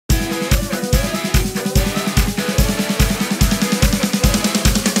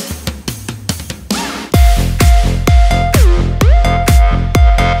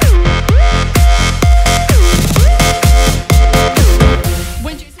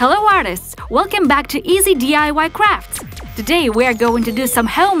artists! Welcome back to Easy DIY Crafts! Today we're going to do some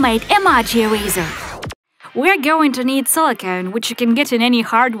homemade EMOJI eraser. We're going to need silicone, which you can get in any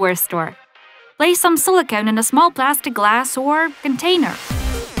hardware store. Place some silicone in a small plastic glass or container.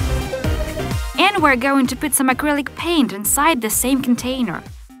 And we're going to put some acrylic paint inside the same container.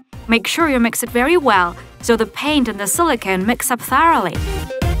 Make sure you mix it very well, so the paint and the silicone mix up thoroughly.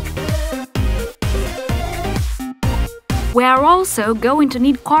 We are also going to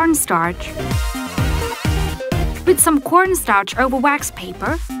need cornstarch. Put some cornstarch over wax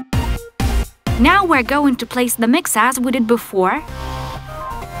paper. Now we're going to place the mix as we did before.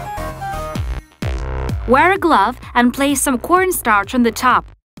 Wear a glove and place some cornstarch on the top.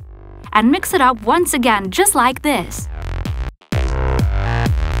 And mix it up once again, just like this.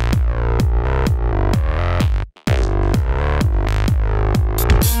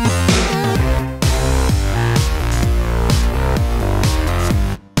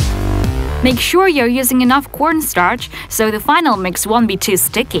 Make sure you're using enough cornstarch so the final mix won't be too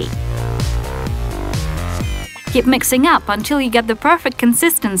sticky. Keep mixing up until you get the perfect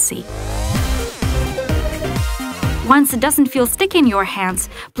consistency. Once it doesn't feel sticky in your hands,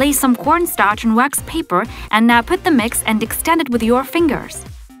 place some cornstarch on wax paper and now put the mix and extend it with your fingers.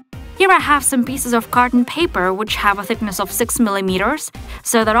 Here I have some pieces of carton paper which have a thickness of 6 mm,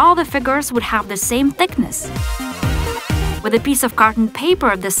 so that all the figures would have the same thickness. With a piece of carton paper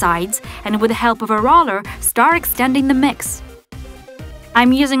at the sides and with the help of a roller, start extending the mix.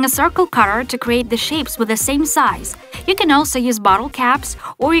 I'm using a circle cutter to create the shapes with the same size. You can also use bottle caps,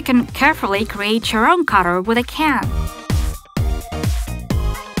 or you can carefully create your own cutter with a can.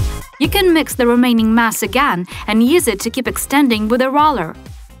 You can mix the remaining mass again and use it to keep extending with a roller.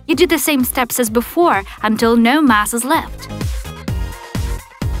 You do the same steps as before until no mass is left.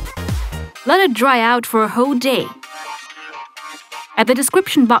 Let it dry out for a whole day. At the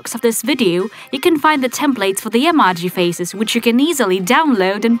description box of this video, you can find the templates for the emoji faces, which you can easily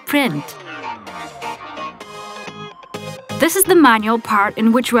download and print. This is the manual part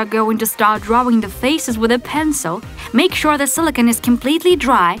in which we are going to start drawing the faces with a pencil. Make sure the silicone is completely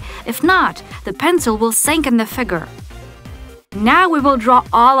dry, if not, the pencil will sink in the figure. Now we will draw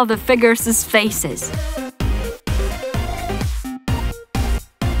all of the figures' faces.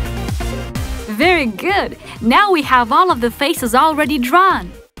 Very good! Now we have all of the faces already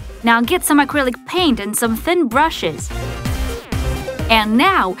drawn. Now get some acrylic paint and some thin brushes. And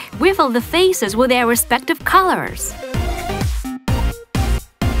now we fill the faces with their respective colors.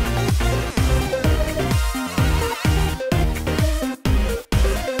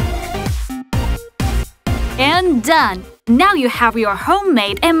 And done! Now you have your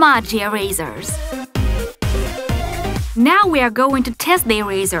homemade emoji erasers. Now we are going to test the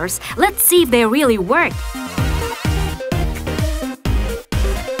erasers. Let's see if they really work.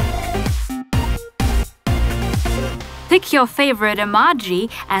 Pick your favorite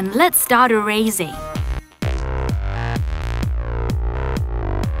emoji and let's start erasing.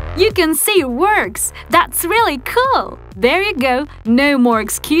 You can see it works! That's really cool! There you go! No more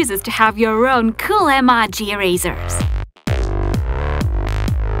excuses to have your own cool emoji erasers.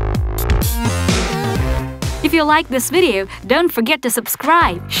 If you like this video, don't forget to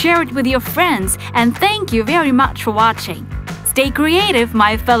subscribe, share it with your friends, and thank you very much for watching. Stay creative,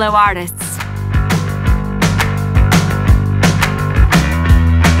 my fellow artists!